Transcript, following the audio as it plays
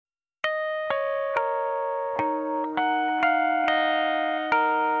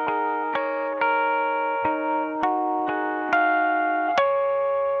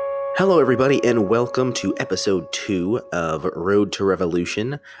Hello, everybody, and welcome to episode 2 of Road to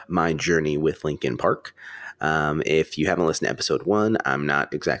Revolution, my journey with Linkin Park. If you haven't listened to episode 1, I'm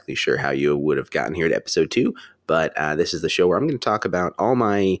not exactly sure how you would have gotten here to episode 2, but this is the show where I'm going to talk about all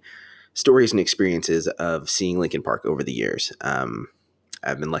my stories and experiences of seeing Linkin Park over the years.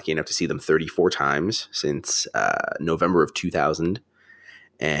 I've been lucky enough to see them 34 times since November of 2000.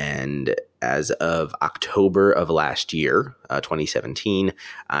 And as of October of last year, 2017,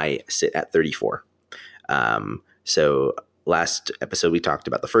 I sit at 34. So last episode, we talked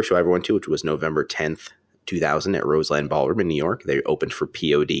about the first show I ever went to, which was November 10th, 2000 at Roseland Ballroom in New York. They opened for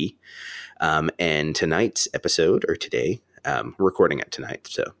POD. And tonight's episode, or today, we're recording it tonight.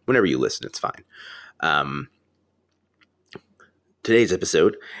 So whenever you listen, it's fine. Today's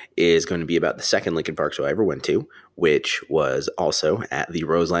episode is going to be about the second Linkin Park show I ever went to, which was also at the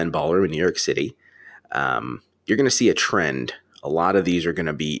Roseland Ballroom in New York City. You're going to see a trend. A lot of these are going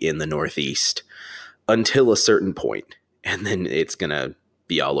to be in the Northeast until a certain point, and then it's going to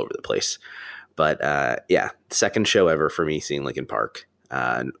be all over the place. But second show ever for me seeing Linkin Park.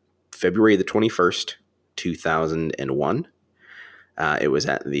 February the 21st, 2001. It was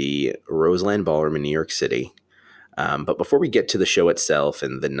at the Roseland Ballroom in New York City. But before we get to the show itself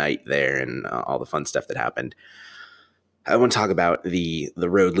and the night there and all the fun stuff that happened, I want to talk about the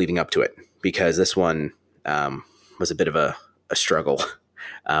road leading up to it, because this one was a bit of a struggle.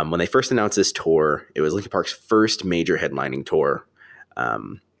 When they first announced this tour, it was Linkin Park's first major headlining tour.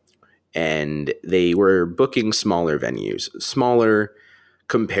 And they were booking smaller venues, smaller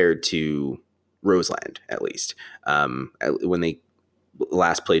compared to Roseland, at least. When they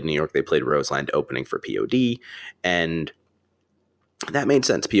last played in New York, they played Roseland opening for POD, and that made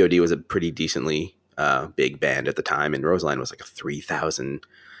sense. POD was a pretty decently big band at the time, and Roseland was like a 3,000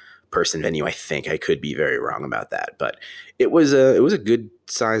 person venue. I think I could be very wrong about that, but it was a good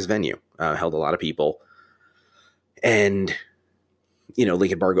size venue. Held a lot of people, and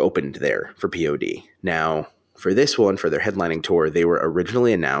Linkin Park opened there for POD. Now, for this one, for their headlining tour, they were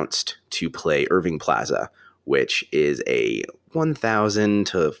originally announced to play Irving Plaza, which is a 1,000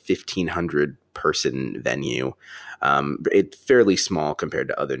 to 1,500 person venue. It's fairly small compared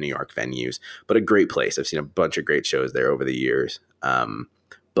to other New York venues, but a great place. I've seen a bunch of great shows there over the years,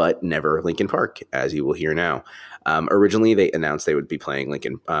 but never Linkin Park, as you will hear now. Originally, they announced they would be playing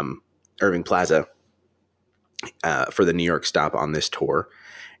Irving Plaza for the New York stop on this tour,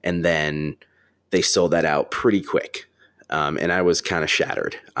 and then they sold that out pretty quick, and I was kind of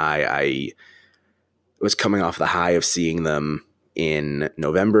shattered. I was coming off the high of seeing them in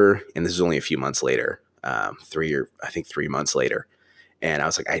November, and this is only a few months later, 3 months later. And I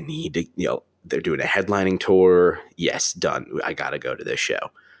was like, I need to, they're doing a headlining tour. Yes, done. I got to go to this show.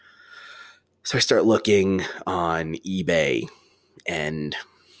 So I start looking on eBay, and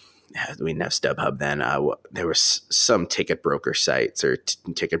we didn't have StubHub then. There was some ticket broker sites or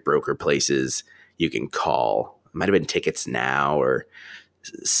ticket broker places you can call. It might have been Tickets Now or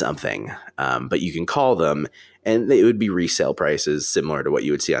something, but you can call them, and it would be resale prices similar to what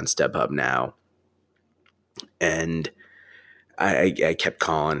you would see on StubHub now. And I kept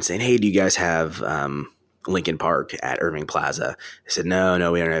calling and saying, hey, do you guys have Linkin Park at Irving Plaza? They said,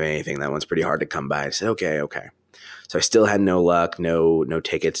 no, we don't have anything. That one's pretty hard to come by. I said, okay. So I still had no luck, no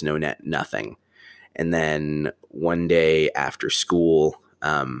tickets, no net, nothing. And then one day after school,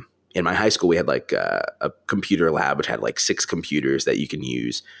 in my high school, we had like a computer lab, which had like 6 computers that you can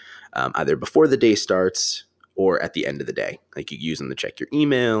use either before the day starts or at the end of the day. Like you use them to check your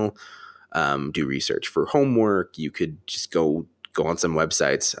email, do research for homework. You could just go on some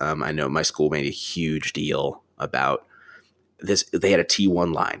websites. I know my school made a huge deal about this. They had a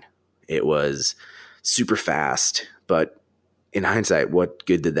T1 line. It was super fast, but in hindsight, what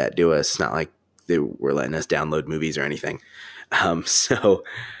good did that do us? It's not like they were letting us download movies or anything. At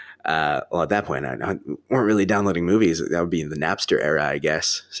that point, I weren't really downloading movies. That would be in the Napster era, I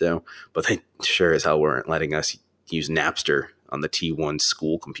guess. So, but they sure as hell weren't letting us use Napster on the T1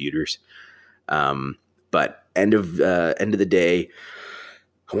 school computers. But end of the day,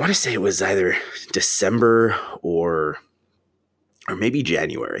 I want to say it was either December or maybe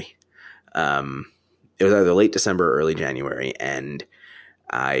January. It was either late December or early January, and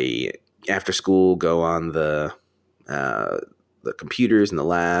I, after school, go on the computers in the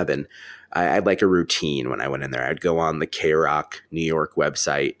lab, and I had like a routine when I went in there. I'd go on the K-Rock New York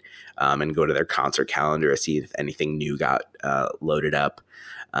website and go to their concert calendar to see if anything new got loaded up.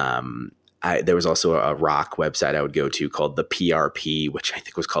 There was also a rock website I would go to called the PRP, which I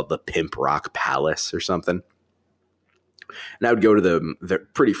think was called the Pimp Rock Palace or something. And I would go to them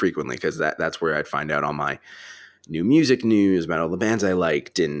pretty frequently because that's where I'd find out all my new music news about all the bands I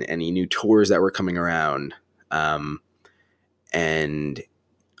liked and any new tours that were coming around. And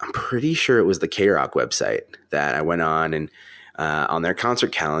I'm pretty sure it was the K-Rock website that I went on, and on their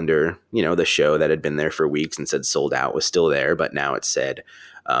concert calendar, the show that had been there for weeks and said sold out was still there, but now it said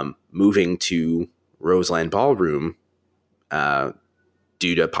moving to Roseland Ballroom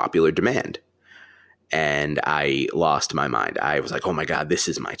due to popular demand. And I lost my mind. I was like, oh my God, this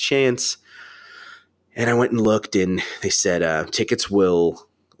is my chance. And I went and looked, and they said new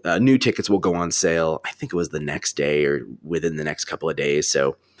tickets will go on sale. I think it was the next day or within the next couple of days.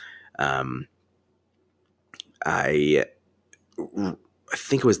 So I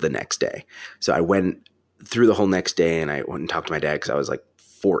think it was the next day. So I went through the whole next day, and I went and talked to my dad because I was like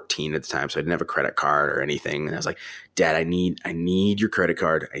 14 at the time, so I didn't have a credit card or anything. And I was like, Dad, I need your credit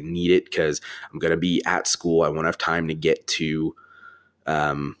card. I need it because I'm going to be at school. I won't have time to get to,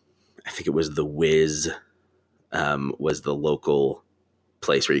 I think it was the Wiz, was the local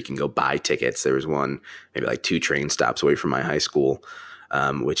place where you can go buy tickets. There was one, maybe like 2 train stops away from my high school,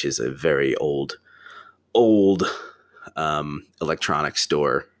 which is a very old electronics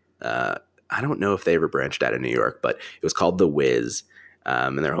store. I don't know if they ever branched out of New York, but it was called the Wiz.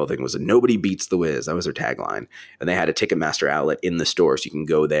 And their whole thing was nobody beats the Wiz. That was their tagline. And they had a Ticketmaster outlet in the store, so you can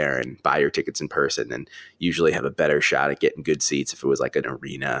go there and buy your tickets in person and usually have a better shot at getting good seats if it was like an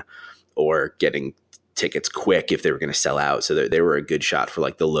arena, or getting tickets quick if they were going to sell out. So they were a good shot for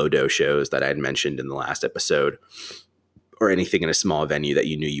like the Lodo shows that I had mentioned in the last episode, or anything in a small venue that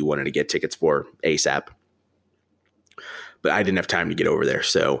you knew you wanted to get tickets for ASAP. But I didn't have time to get over there.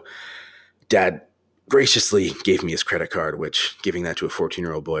 So Dad graciously gave me his credit card, which giving that to a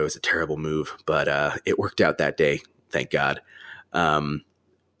 14-year-old boy was a terrible move, but it worked out that day. Thank God.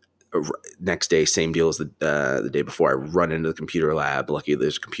 Next day, same deal as the day before. I run into the computer lab. Lucky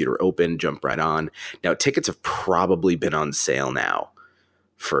there's a computer open, jump right on. Now, tickets have probably been on sale now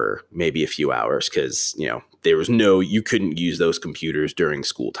for maybe a few hours because, there was you couldn't use those computers during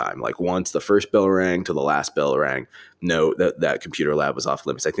school time. Like once the first bell rang to the last bell rang, no, that computer lab was off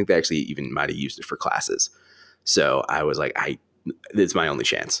limits. I think they actually even might have used it for classes. So I was like, it's my only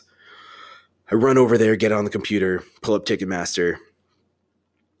chance. I run over there, get on the computer, pull up Ticketmaster,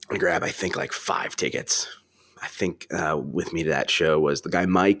 and grab, I think, like 5 tickets. I think with me to that show was the guy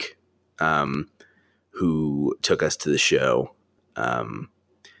Mike, who took us to the show,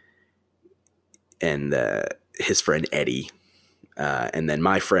 and his friend Eddie, and then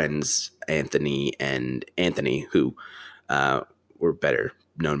my friends Anthony, who were better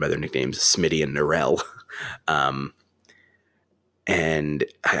known by their nicknames Smitty and Norell. And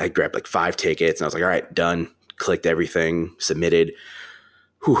I grabbed like 5 tickets, and I was like, all right, done. Clicked everything, submitted.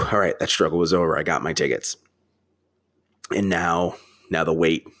 Whew, all right, that struggle was over. I got my tickets. And now the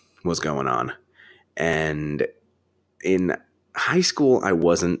wait was going on. And in high school, I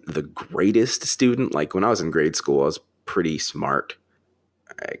wasn't the greatest student. Like when I was in grade school, I was pretty smart,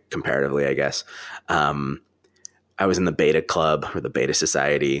 comparatively, I guess. I was in the Beta Club, or the Beta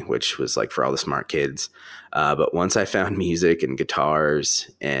Society, which was like for all the smart kids. But once I found music and guitars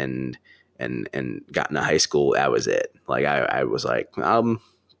and got into high school, that was it. Like I was like, I'm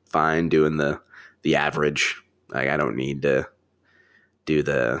fine doing the average. Like I don't need to do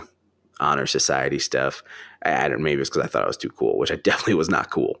the honor society stuff. I don't, maybe it's because I thought I was too cool, which I definitely was not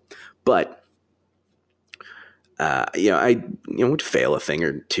cool. But I would fail a thing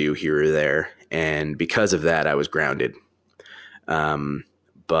or two here or there, and because of that, I was grounded.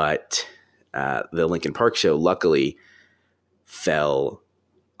 But the Linkin Park show luckily fell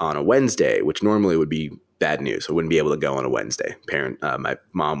on a Wednesday, which normally would be bad news. I wouldn't be able to go on a Wednesday. My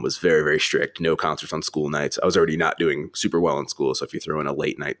mom was very, very strict. No concerts on school nights. I was already not doing super well in school, so if you throw in a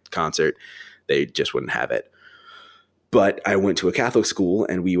late night concert, they just wouldn't have it. But I went to a Catholic school,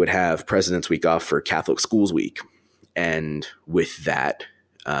 and we would have President's Week off for Catholic Schools Week. And with that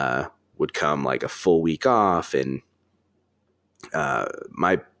would come like a full week off. And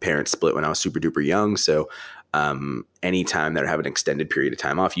my parents split when I was super duper young. So anytime that I have an extended period of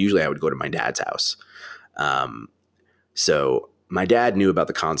time off, usually I would go to my dad's house. So my dad knew about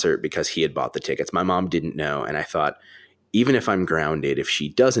the concert because he had bought the tickets. My mom didn't know. And I thought, even if I'm grounded, if she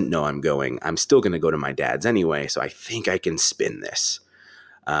doesn't know I'm going, I'm still going to go to my dad's anyway. So I think I can spin this.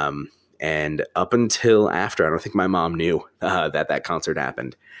 And up until after, I don't think my mom knew that concert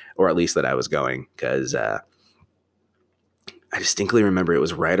happened, or at least that I was going, because I distinctly remember it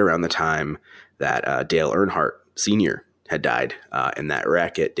was right around the time that Dale Earnhardt Sr. had died in that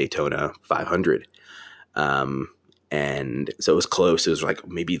wreck at Daytona 500. And so it was close. It was like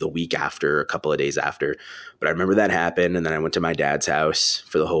maybe the week after, a couple of days after. But I remember that happened. And then I went to my dad's house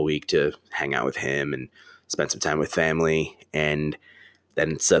for the whole week to hang out with him and spent some time with family, and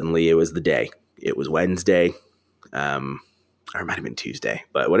then suddenly it was the day. It was Wednesday, or it might have been Tuesday,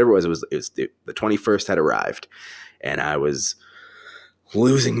 but whatever it was the 21st had arrived, and I was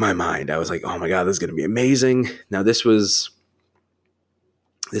losing my mind. I was like, oh my God, this is going to be amazing. Now this was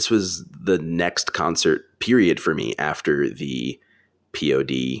the next concert period for me after the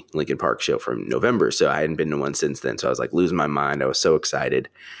POD Linkin Park show from November. So I hadn't been to one since then. So I was like losing my mind. I was so excited.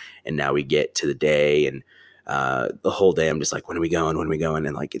 And now we get to the day, and the whole day I'm just like, when are we going? When are we going?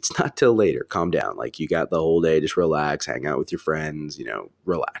 And like, it's not till later. Calm down. Like, you got the whole day. Just relax, hang out with your friends,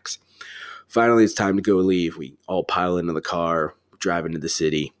 relax. Finally, it's time to go leave. We all pile into the car, drive into the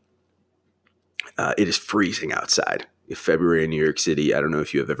city. It is freezing outside. February in New York City. I don't know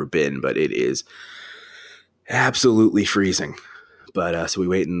if you have ever been, but it is absolutely freezing. But so we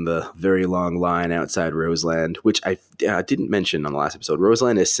wait in the very long line outside Roseland, which I didn't mention on the last episode.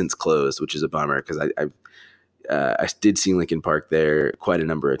 Roseland has since closed, which is a bummer, because I did see Linkin Park there quite a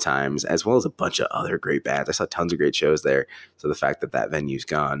number of times, as well as a bunch of other great bands. I saw tons of great shows there. So the fact that venue's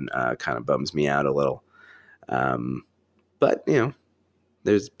gone kind of bums me out a little. But,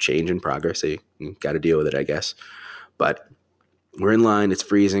 there's change in progress. So you got to deal with it, I guess. But we're in line. It's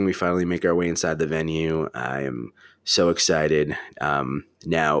freezing. We finally make our way inside the venue. I am so excited.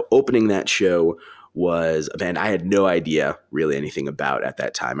 Now, opening that show was a band I had no idea really anything about at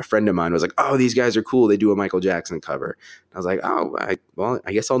that time. A friend of mine was like, oh, these guys are cool. They do a Michael Jackson cover. I was like, oh,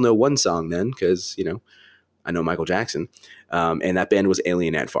 I guess I'll know one song then, because, I know Michael Jackson. And that band was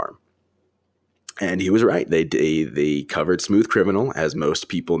Alien Ant Farm. And he was right. They covered Smooth Criminal, as most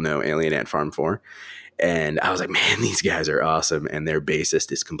people know Alien Ant Farm for. And I was like, man, these guys are awesome. And their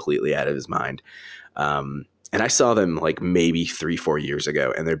bassist is completely out of his mind. And I saw them like maybe 3-4 years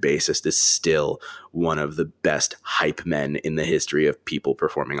ago, and their bassist is still one of the best hype men in the history of people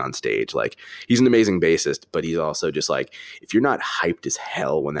performing on stage. Like, he's an amazing bassist, but he's also just like, if you're not hyped as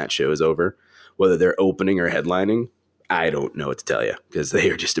hell when that show is over, whether they're opening or headlining, I don't know what to tell you, because they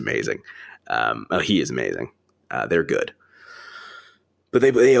are just amazing. He is amazing. They're good. But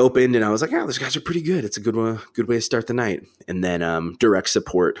they opened, and I was like, oh, those guys are pretty good. It's a good way to start the night. And then direct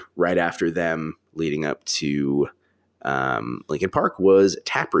support right after them, leading up to Linkin Park, was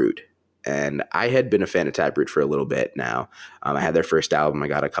Taproot. And I had been a fan of Taproot for a little bit now. I had their first album I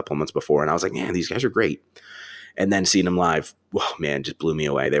got a couple months before, and I was like, man, these guys are great. And then seeing them live, whoa, man, just blew me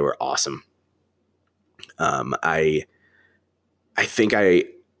away. They were awesome. I think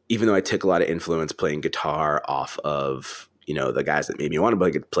even though I took a lot of influence playing guitar off of the guys that made me want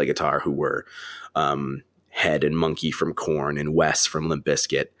to play guitar, who were Head and Monkey from Korn and Wes from Limp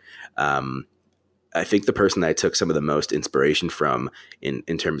Bizkit. I think the person that I took some of the most inspiration from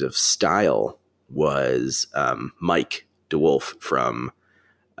in terms of style was Mike DeWolf from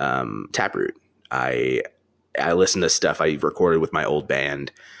Taproot. I listened to stuff I recorded with my old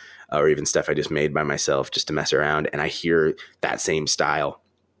band, or even stuff I just made by myself just to mess around, and I hear that same style.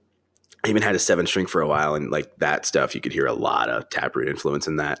 I even had a 7-string for a while, and like that stuff, you could hear a lot of Taproot influence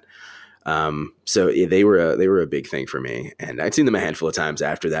in that. So yeah, they were a big thing for me, and I'd seen them a handful of times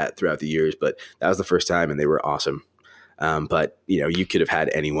after that throughout the years, but that was the first time, and they were awesome. But you could have had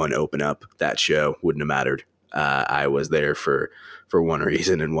anyone open up that show, wouldn't have mattered. I was there for one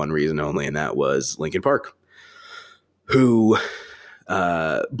reason and one reason only, and that was Linkin Park, who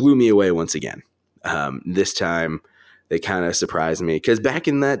blew me away once again. This time, they kind of surprised me, because back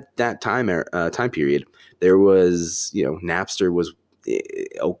in that time period, there was, Napster was,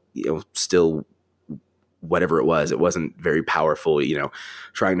 still whatever it was. It wasn't very powerful.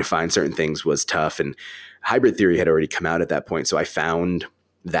 Trying to find certain things was tough, and Hybrid Theory had already come out at that point. So I found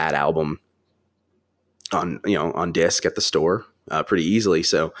that album on disc at the store pretty easily.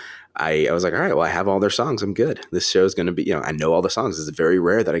 So I was like, all right, well, I have all their songs. I'm good. This show is going to be, I know all the songs. It's very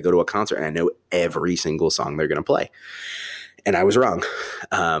rare that I go to a concert and I know every single song they're going to play. And I was wrong.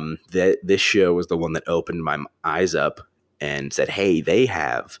 This show was the one that opened my eyes up and said, hey, they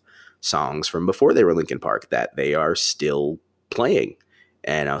have songs from before they were Linkin Park that they are still playing.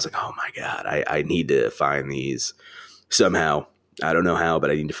 And I was like, oh my God, I need to find these somehow. I don't know how,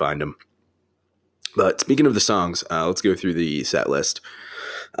 but I need to find them. But speaking of the songs, let's go through the set list.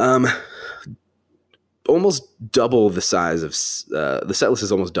 Almost double the size of the set list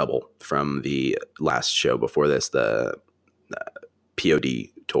is almost double from the last show before this, the POD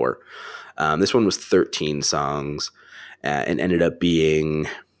tour. This one was 13 songs and ended up being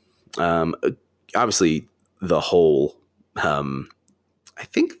obviously the whole. I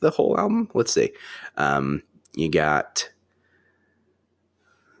think the whole album. Let's see. You got.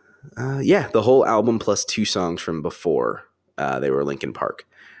 The whole album plus 2 songs from before they were Linkin Park.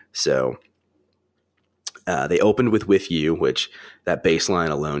 So They opened with You, which that bass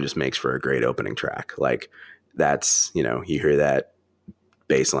line alone just makes for a great opening track. Like that's, you hear that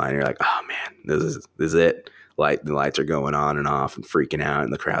bass line, you're like, oh man, this is it. Like the lights are going on and off and freaking out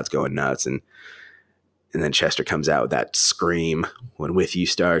and the crowd's going nuts. And then Chester comes out with that scream when With You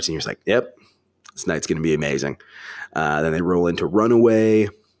starts and you're just like, yep, this night's going to be amazing. Then they roll into Runaway,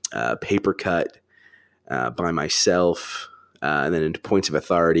 Paper Cut, By Myself, and then into Points of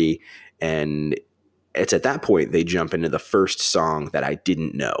Authority. And it's at that point they jump into the first song that I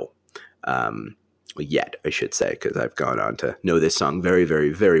didn't know yet, I should say, because I've gone on to know this song very, very,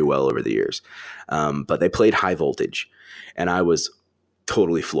 very well over the years. But they played High Voltage, and I was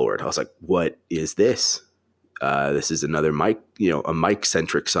totally floored. I was like, what is this? This is another Mike, a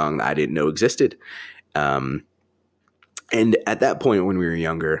Mike-centric song that I didn't know existed. And at that point when we were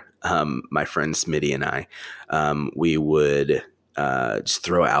younger, my friend Smitty and I, we would just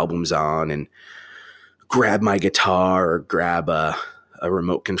throw albums on and grab my guitar or grab a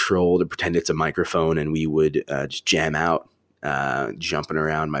remote control to pretend it's a microphone, and we would just jam out, jumping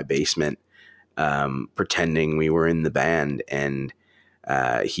around my basement, pretending we were in the band. And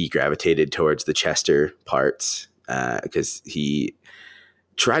he gravitated towards the Chester parts because he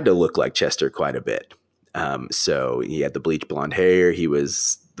tried to look like Chester quite a bit. So he had the bleach blonde hair. He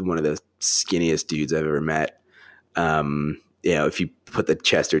was one of the skinniest dudes I've ever met. If you put the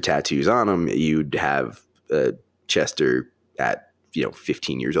Chester tattoos on him, you'd have Chester at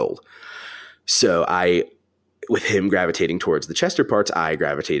 15 years old. So with him gravitating towards the Chester parts, I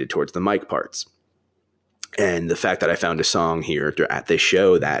gravitated towards the Mike parts. And the fact that I found a song here at this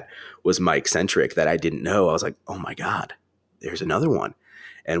show that was Mike centric that I didn't know, I was like, oh my God, there's another one.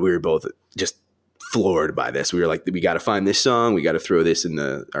 And we were both just floored by this. We were like, we got to find this song. We got to throw this in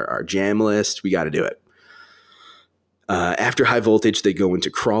our jam list. We got to do it. After High Voltage, they go into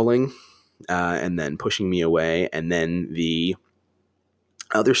Crawling and then Pushing Me Away. And then the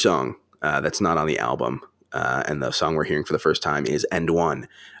other song that's not on the album, and the song we're hearing for the first time, is End One.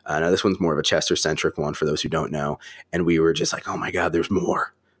 Now this one's more of a Chester-centric one for those who don't know. And we were just like, oh my God, there's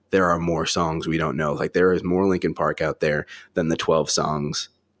more. There are more songs we don't know. Like there is more Linkin Park out there than the 12 songs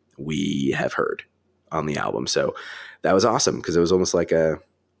we have heard on the album. So that was awesome because it was almost like a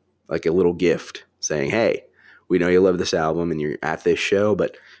little gift saying, hey, we know you love this album and you're at this show,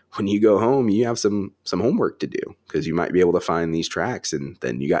 but when you go home, you have some homework to do because you might be able to find these tracks and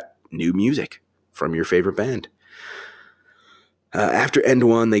then you got new music from your favorite band. After End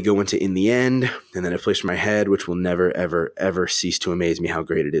One, they go into In the End, and then A Place for My Head, which will never, ever, ever cease to amaze me how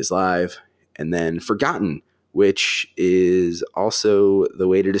great it is live. And then Forgotten, which is also the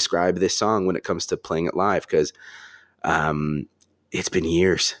way to describe this song when it comes to playing it live, because it's been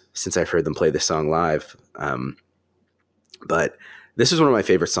years since I've heard them play this song live. But this is one of my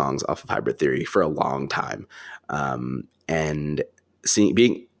favorite songs off of Hybrid Theory for a long time. And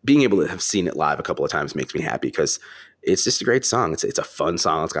being able to have seen it live a couple of times makes me happy because it's just a great song. It's a fun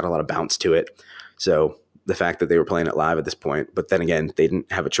song. It's got a lot of bounce to it. So the fact that they were playing it live at this point, but then again, they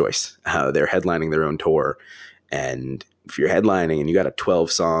didn't have a choice. They're headlining their own tour. And if you're headlining and you got a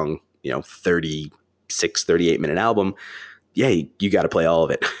 12 song, 36, 38 minute album, yeah, you got to play all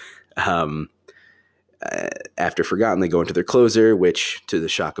of it. After Forgotten, they go into their closer, which to the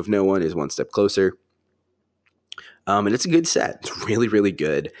shock of no one is One Step Closer. And it's a good set. It's really, really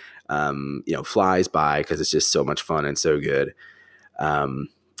good. Flies by because it's just so much fun and so good. And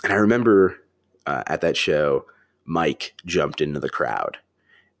I remember at that show, Mike jumped into the crowd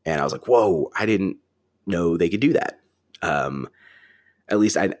and I was like, whoa, I didn't know they could do that. At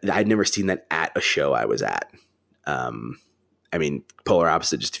least I'd never seen that at a show I was at. Polar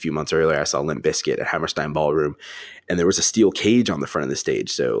opposite, just a few months earlier, I saw Limp Bizkit at Hammerstein Ballroom and there was a steel cage on the front of the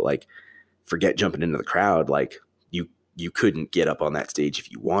stage. So like, forget jumping into the crowd. Like you couldn't get up on that stage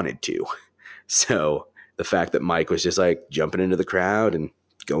if you wanted to. So the fact that Mike was just like jumping into the crowd and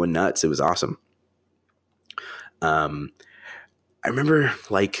going nuts, it was awesome. I remember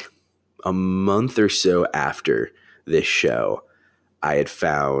like a month or so after this show, I had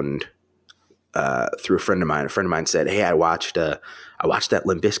found through a friend of mine said, hey, I watched that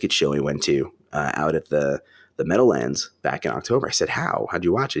Limp Bizkit show we went to out at the Meadowlands back in October. I said, how'd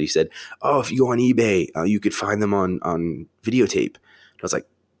you watch it? He said, oh, if you go on eBay, you could find them on videotape. I was like,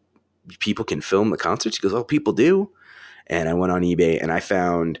 people can film the concerts? He goes, oh, people do. And I went on eBay and I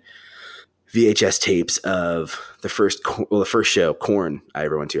found VHS tapes of the first show, Korn, I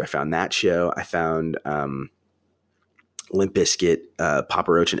ever went to. I found that show. I found Limp Bizkit,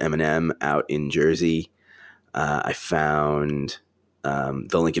 Papa Roach and Eminem out in Jersey. I found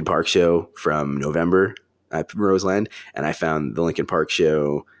the Linkin Park show from November at Roseland, and I found the Linkin Park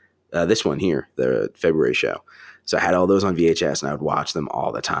show This one here, the February show. So I had all those on VHS, and I would watch them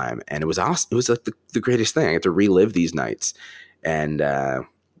all the time, and it was awesome. It was like the greatest thing. I get to relive these nights, and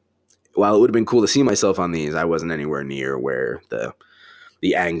while it would have been cool to see myself on these, I wasn't anywhere near where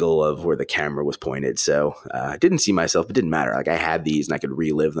the angle of where the camera was pointed. So I didn't see myself. It didn't matter. Like, I had these, and I could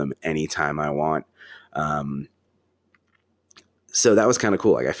relive them anytime I want. So that was kind of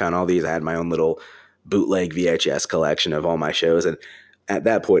cool. Like, I found all these. I had my own little bootleg VHS collection of all my shows, and at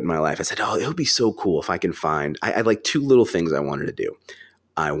that point in my life, I said, oh, it would be so cool if I can find, I had like two little things I wanted to do.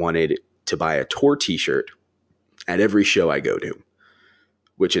 I wanted to buy a tour t-shirt at every show I go to,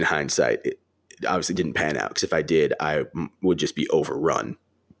 which in hindsight, it obviously didn't pan out, because if I did, I would just be overrun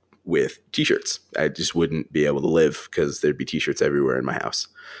with t-shirts. I just wouldn't be able to live, because there'd be t-shirts everywhere in my house.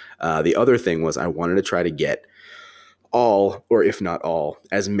 The other thing was I wanted to try to get all, or if not all,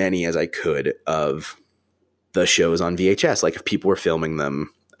 as many as I could of the shows on VHS. Like, if people were filming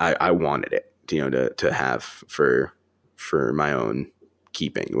them, I wanted it, to have for my own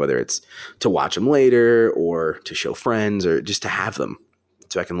keeping, whether it's to watch them later or to show friends or just to have them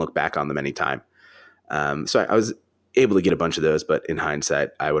so I can look back on them anytime. So I was able to get a bunch of those, but in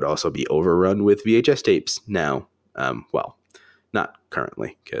hindsight, I would also be overrun with VHS tapes now. Well, not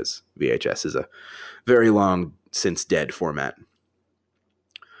currently, because VHS is a very long since dead format.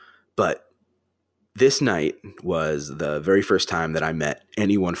 But this night was the very first time that I met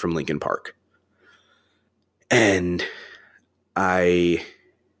anyone from Linkin Park. And I'm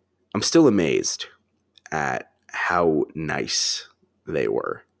still amazed at how nice they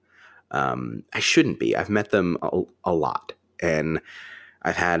were. I shouldn't be. I've met them a lot, and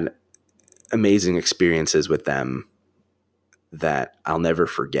I've had amazing experiences with them that I'll never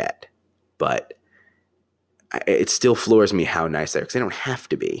forget. But it still floors me how nice they are, because they don't have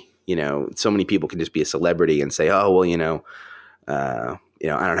to be. So many people can just be a celebrity and say, oh, well, I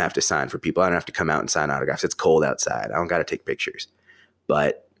don't have to sign for people. I don't have to come out and sign autographs. It's cold outside. I don't got to take pictures.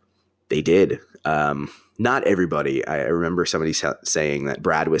 But they did. Not everybody. I remember somebody saying that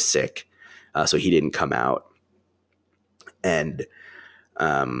Brad was sick, so he didn't come out. And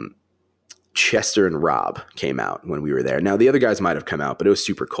Chester and Rob came out when we were there. Now, the other guys might have come out, but it was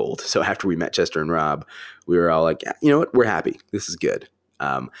super cold. So after we met Chester and Rob, we were all like, you know what? We're happy. This is good.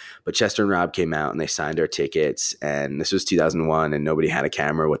 But Chester and Rob came out, and they signed our tickets, and this was 2001, and nobody had a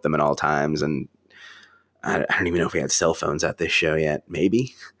camera with them at all times. And I don't even know if we had cell phones at this show yet,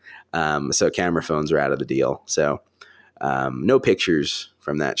 maybe. So camera phones were out of the deal. So no pictures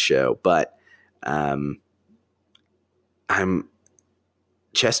from that show, but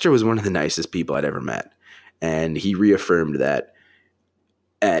Chester was one of the nicest people I'd ever met. And he reaffirmed that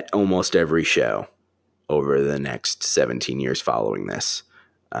at almost every show over the next 17 years following this,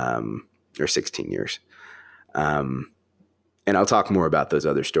 or 16 years. And I'll talk more about those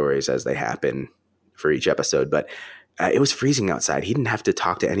other stories as they happen for each episode, but it was freezing outside. He didn't have to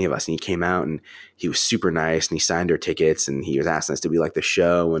talk to any of us, and he came out, and he was super nice, and he signed our tickets, and he was asking us to be like the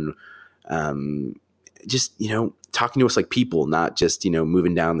show, and just, talking to us like people, not just,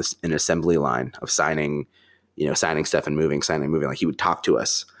 moving down an assembly line of signing stuff and moving. Like, he would talk to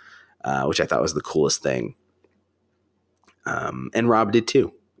us, which I thought was the coolest thing. And Rob did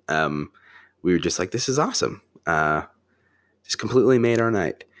too. We were just like, this is awesome. Just completely made our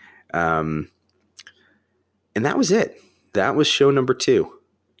night. And that was it. That was show number 2.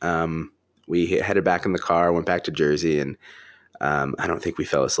 We headed back in the car, went back to Jersey, and I don't think we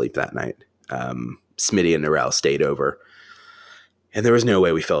fell asleep that night. Smitty and Narelle stayed over, and there was no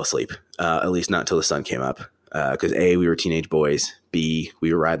way we fell asleep, at least not until the sun came up, because A, we were teenage boys, B,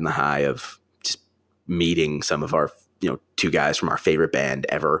 we were riding the high of just meeting some of our 2 guys from our favorite band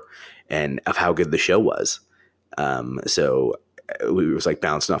ever, and of how good the show was. So we was like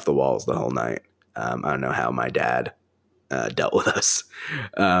bouncing off the walls the whole night. I don't know how my dad dealt with us,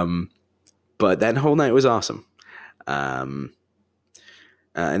 but that whole night was awesome. And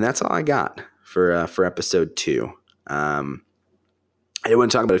that's all I got for episode 2. I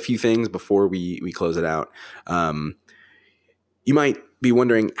want to talk about a few things before we close it out. You might be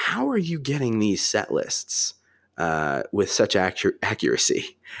wondering, how are you getting these set lists with such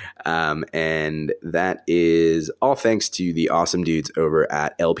accuracy? And that is all thanks to the awesome dudes over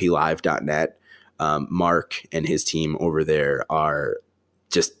at lplive.net. Mark and his team over there are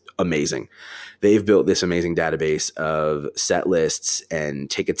just amazing. They've built this amazing database of set lists and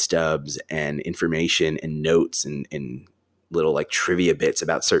ticket stubs and information and notes and little like trivia bits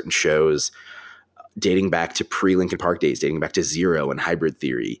about certain shows dating back to pre-Linkin Park days, dating back to Zero and Hybrid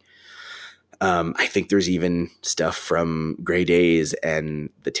Theory. I think there's even stuff from Gray Days and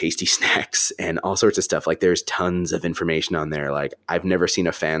the Tasty Snacks and all sorts of stuff. Like there's tons of information on there. Like I've never seen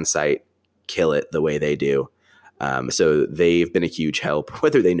a fan site kill it the way they do. So they've been a huge help,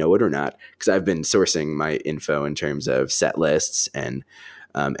 whether they know it or not, because I've been sourcing my info in terms of set lists and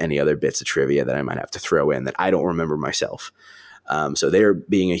any other bits of trivia that I might have to throw in that I don't remember myself. So they're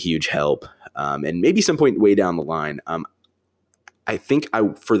being a huge help. And maybe some point way down the line, I think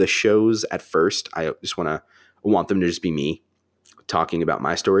for the shows at first, I just want them to just be me talking about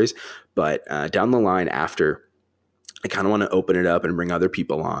my stories. But down the line after, I kind of want to open it up and bring other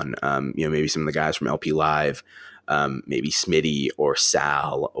people on. Maybe some of the guys from LP Live, maybe Smitty or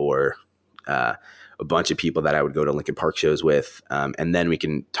Sal or a bunch of people that I would go to Linkin Park shows with, and then we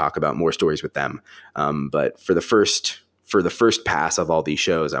can talk about more stories with them. But for the first pass of all these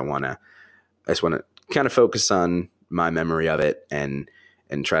shows, I just want to kind of focus on my memory of it and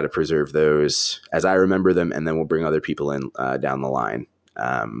try to preserve those as I remember them, and then we'll bring other people in down the line.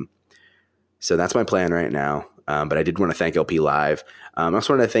 So that's my plan right now. But I did want to thank LP Live. I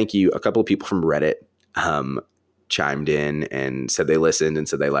also want to thank you. A couple of people from Reddit chimed in and said they listened and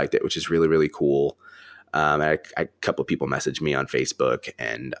said they liked it, which is really, really cool. A couple of people messaged me on Facebook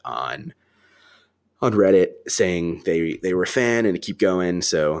and on Reddit saying they were a fan and to keep going.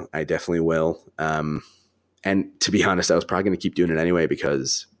 So I definitely will. And to be honest, I was probably going to keep doing it anyway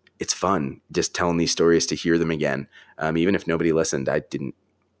because it's fun just telling these stories to hear them again. Even if nobody listened,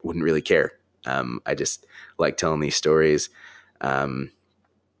 wouldn't really care. I just like telling these stories.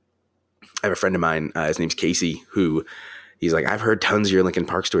 I have a friend of mine, his name's Casey, who he's like, I've heard tons of your Linkin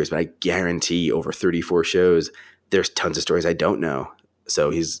Park stories, but I guarantee over 34 shows, there's tons of stories I don't know. So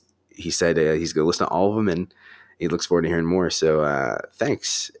he said he's going to listen to all of them and he looks forward to hearing more. So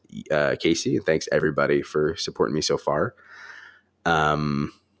thanks, Casey, and thanks everybody for supporting me so far.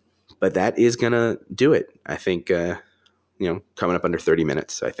 But that is going to do it. I think, coming up under 30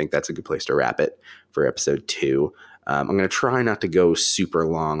 minutes. So I think that's a good place to wrap it for episode 2. I'm going to try not to go super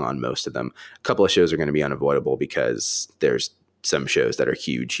long on most of them. A couple of shows are going to be unavoidable because there's some shows that are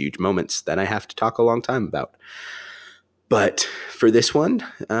huge, huge moments that I have to talk a long time about. But for this one,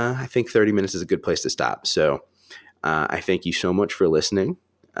 I think 30 minutes is a good place to stop. So I thank you so much for listening.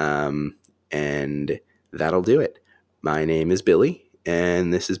 And that'll do it. My name is Billy,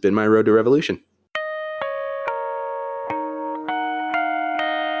 and this has been my Road to Revolution.